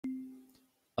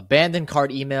Abandoned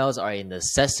cart emails are a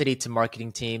necessity to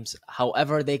marketing teams.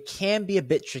 However, they can be a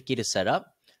bit tricky to set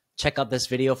up. Check out this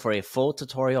video for a full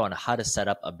tutorial on how to set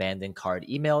up abandoned cart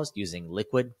emails using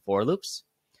liquid for loops.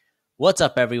 What's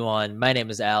up, everyone? My name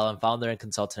is Al. I'm founder and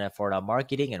consultant at 4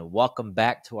 Marketing, and welcome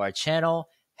back to our channel.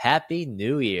 Happy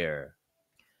New Year.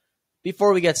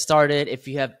 Before we get started, if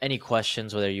you have any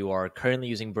questions, whether you are currently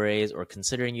using BRAZE or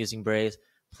considering using BRAZE,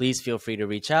 please feel free to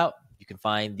reach out. You can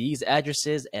find these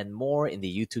addresses and more in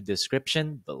the YouTube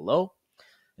description below.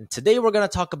 And today we're going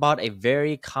to talk about a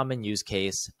very common use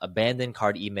case, abandoned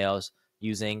cart emails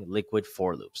using liquid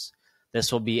for loops.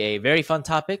 This will be a very fun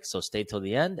topic, so stay till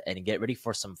the end and get ready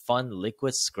for some fun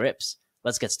liquid scripts.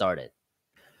 Let's get started.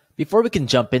 Before we can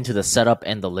jump into the setup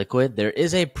and the liquid, there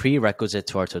is a prerequisite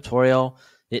to our tutorial.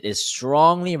 It is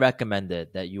strongly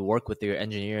recommended that you work with your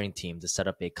engineering team to set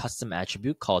up a custom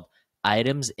attribute called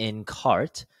items in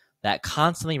cart that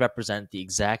constantly represent the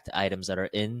exact items that are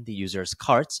in the user's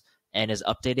carts and is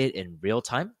updated in real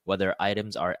time, whether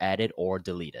items are added or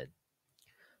deleted.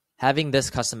 Having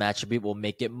this custom attribute will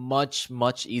make it much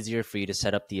easier for you to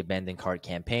set up the abandoned cart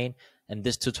campaign, and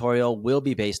this tutorial will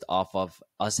be based off of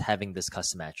us having this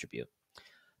custom attribute.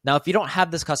 Now, if you don't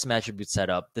have this custom attribute set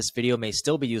up, this video may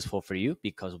still be useful for you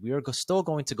because we are still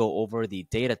going to go over the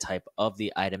data type of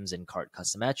the items in cart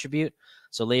custom attribute.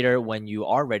 So later, when you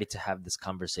are ready to have this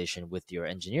conversation with your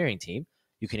engineering team,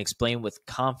 you can explain with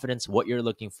confidence what you're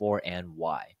looking for and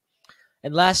why.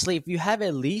 And lastly, if you have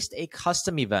at least a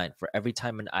custom event for every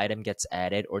time an item gets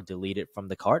added or deleted from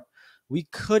the cart, we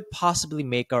could possibly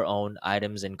make our own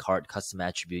items in cart custom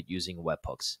attribute using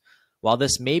webhooks. While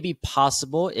this may be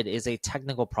possible, it is a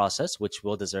technical process which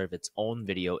will deserve its own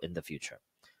video in the future.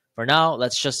 For now,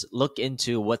 let's just look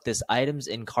into what this items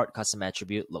in cart custom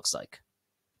attribute looks like.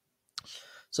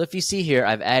 So if you see here,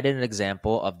 I've added an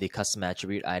example of the custom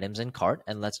attribute items in cart,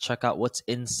 and let's check out what's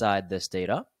inside this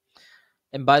data.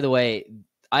 And by the way,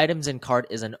 items in cart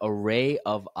is an array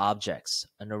of objects.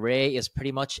 An array is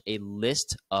pretty much a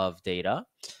list of data.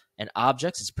 And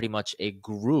objects is pretty much a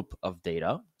group of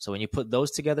data. So when you put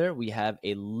those together, we have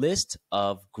a list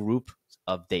of group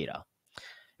of data.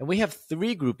 And we have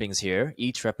three groupings here,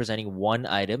 each representing one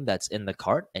item that's in the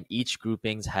cart, and each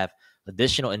groupings have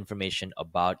additional information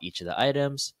about each of the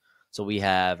items. So we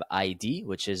have ID,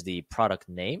 which is the product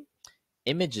name,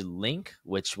 image link,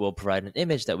 which will provide an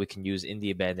image that we can use in the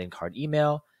abandoned cart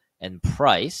email, and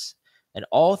price. And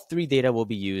all three data will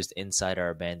be used inside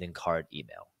our abandoned cart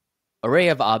email. Array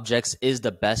of objects is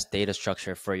the best data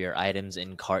structure for your items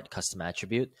in cart custom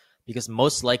attribute because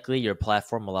most likely your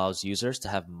platform allows users to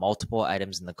have multiple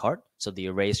items in the cart, so the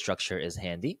array structure is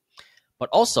handy. But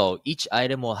also, each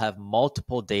item will have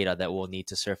multiple data that will need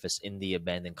to surface in the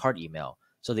abandoned cart email,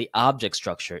 so the object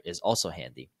structure is also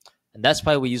handy. And that's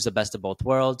why we use the best of both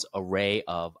worlds, array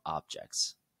of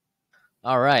objects.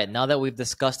 All right, now that we've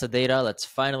discussed the data, let's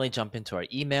finally jump into our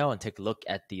email and take a look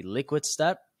at the liquid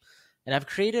step. And I've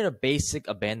created a basic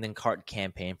abandoned cart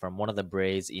campaign from one of the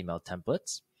BRAZE email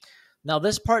templates. Now,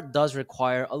 this part does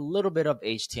require a little bit of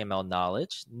HTML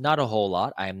knowledge, not a whole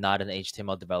lot. I am not an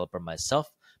HTML developer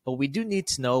myself, but we do need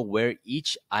to know where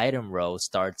each item row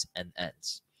starts and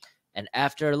ends. And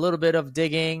after a little bit of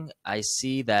digging, I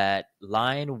see that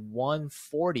line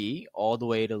 140 all the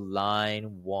way to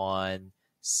line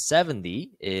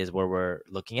 170 is where we're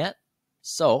looking at.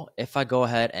 So if I go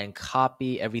ahead and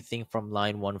copy everything from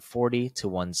line 140 to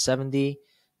 170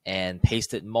 and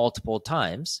paste it multiple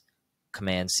times,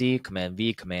 Command C, Command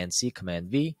V, Command C, Command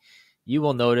V, you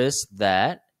will notice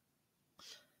that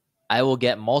I will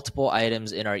get multiple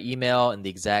items in our email in the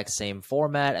exact same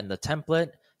format and the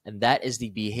template, and that is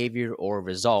the behavior or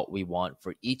result we want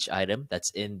for each item that's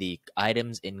in the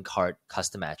items in cart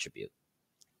custom attribute.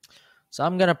 So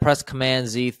I'm going to press Command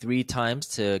Z 3 times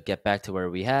to get back to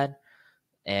where we had.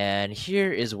 And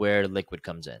here is where liquid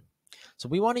comes in. So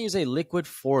we want to use a liquid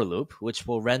for loop, which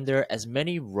will render as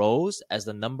many rows as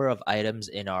the number of items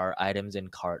in our items in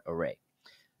cart array.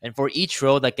 And for each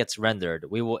row that gets rendered,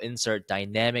 we will insert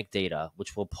dynamic data,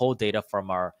 which will pull data from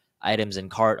our items in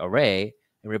cart array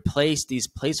and replace these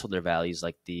placeholder values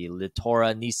like the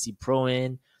Litora Nisi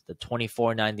Proin, the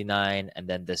 24.99, and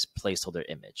then this placeholder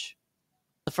image.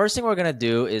 The first thing we're going to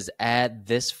do is add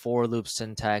this for loop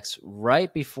syntax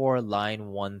right before line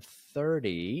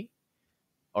 140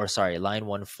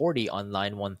 on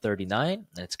line 139.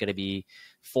 And it's going to be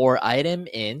for item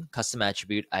in custom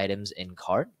attribute items in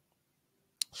cart.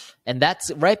 And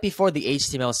that's right before the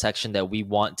HTML section that we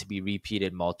want to be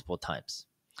repeated multiple times.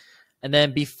 And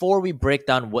then before we break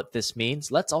down what this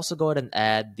means, let's also go ahead and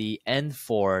add the end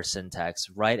for syntax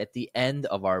right at the end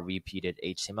of our repeated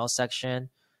HTML section,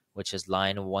 which is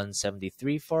line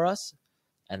 173 for us.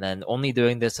 And then only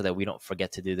doing this so that we don't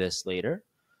forget to do this later.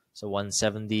 So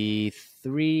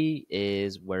 173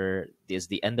 is where is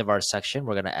the end of our section.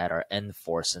 We're going to add our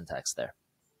N4 syntax there.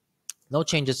 No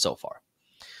changes so far.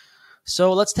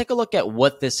 So let's take a look at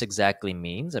what this exactly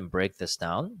means and break this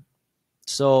down.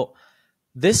 So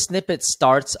this snippet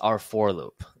starts our for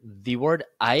loop. The word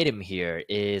item here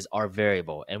is our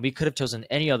variable, and we could have chosen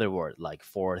any other word like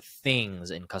for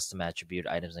things in custom attribute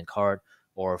items in cart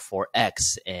or for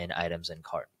X in items in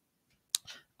cart.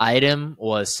 Item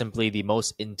was simply the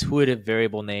most intuitive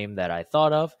variable name that I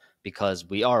thought of because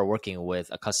we are working with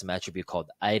a custom attribute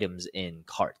called items in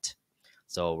cart.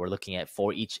 So we're looking at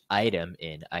for each item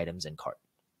in items in cart.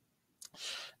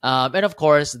 And of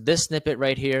course, this snippet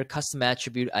right here, custom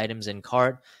attribute items in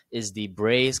cart, is the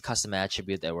BRAZE custom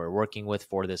attribute that we're working with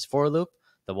for this for loop,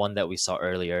 the one that we saw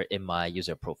earlier in my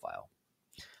user profile.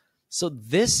 So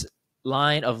this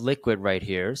line of liquid right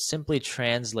here simply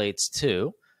translates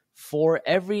to for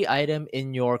every item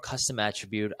in your custom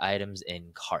attribute items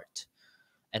in cart.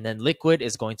 And then liquid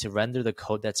is going to render the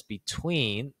code that's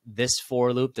between this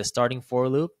for loop, the starting for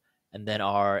loop, and then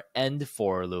our end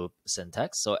for loop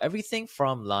syntax. So everything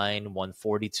from line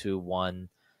 140 to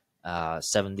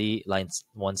 170, line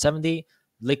 170,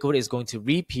 liquid is going to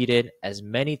repeat it as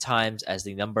many times as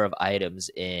the number of items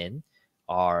in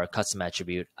our custom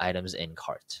attribute items in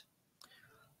cart.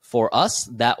 For us,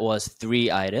 that was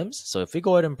 3 items. So if we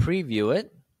go ahead and preview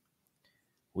it,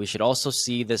 we should also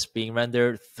see this being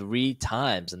rendered 3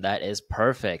 times, and that is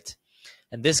perfect.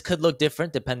 And this could look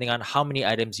different depending on how many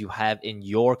items you have in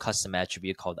your custom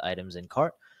attribute called items in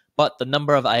cart, but the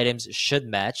number of items should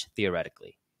match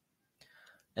theoretically.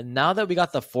 And now that we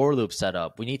got the for loop set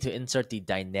up, we need to insert the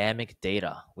dynamic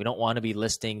data. We don't want to be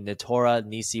listing Natora,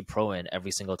 Nisi, Proin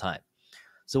every single time.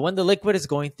 So when the liquid is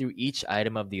going through each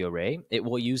item of the array, it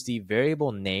will use the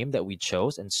variable name that we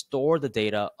chose and store the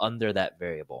data under that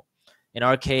variable. In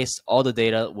our case, all the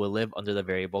data will live under the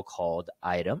variable called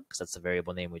item, because that's the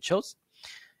variable name we chose.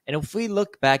 And if we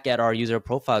look back at our user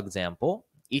profile example,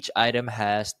 each item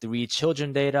has 3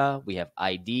 children data. We have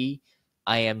ID,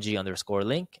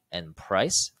 img_link, and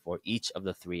price for each of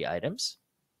the 3 items.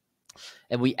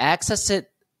 And we access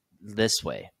it this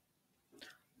way.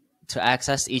 To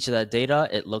access each of that data,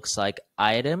 it looks like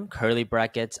item, curly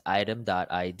brackets,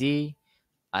 item.id,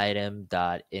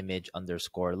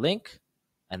 item.image_link,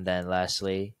 and then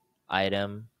lastly,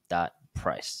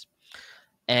 item.price.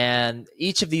 And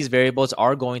each of these variables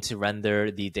are going to render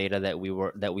the data that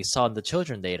we saw in the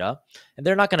children data. And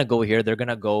they're not going to go here. They're going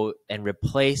to go and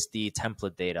replace the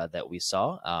template data that we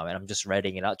saw. And I'm just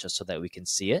writing it out just so that we can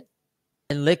see it.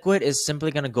 And liquid is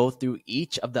simply going to go through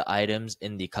each of the items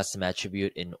in the custom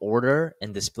attribute in order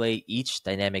and display each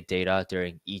dynamic data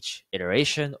during each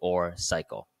iteration or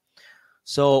cycle.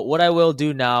 So what I will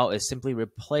do now is simply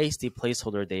replace the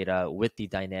placeholder data with the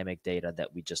dynamic data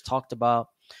that we just talked about.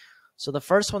 So the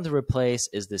first one to replace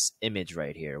is this image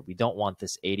right here. We don't want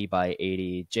this 80 by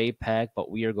 80 JPEG, but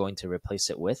we are going to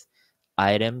replace it with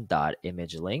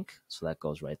item.imageLink. So that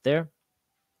goes right there.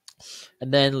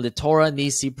 And then Litora,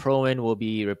 Nisi, Proin will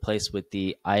be replaced with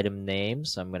the item name.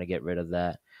 So I'm going to get rid of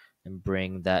that and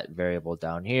bring that variable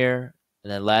down here.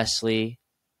 And then lastly,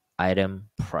 item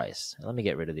price. And let me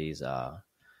get rid of these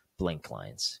blink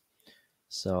lines.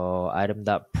 So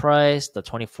item.price, the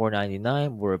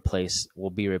 $24.99 will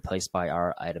be replaced by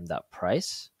our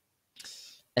item.price.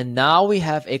 And now we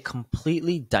have a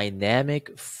completely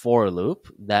dynamic for loop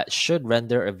that should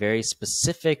render a very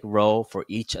specific row for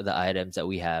each of the items that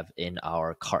we have in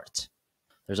our cart.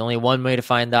 There's only one way to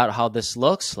find out how this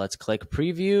looks. Let's click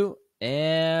preview,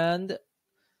 and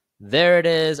there it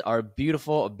is, our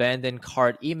beautiful abandoned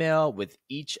cart email with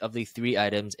each of the 3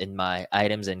 items in my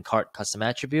items in cart custom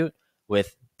attribute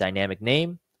with dynamic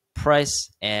name,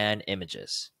 price, and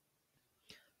images.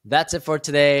 That's it for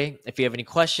today. If you have any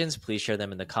questions, please share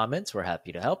them in the comments. We're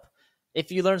happy to help.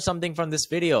 If you learned something from this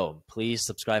video, please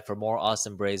subscribe for more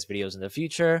awesome BRAZE videos in the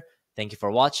future. Thank you for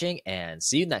watching, and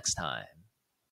see you next time.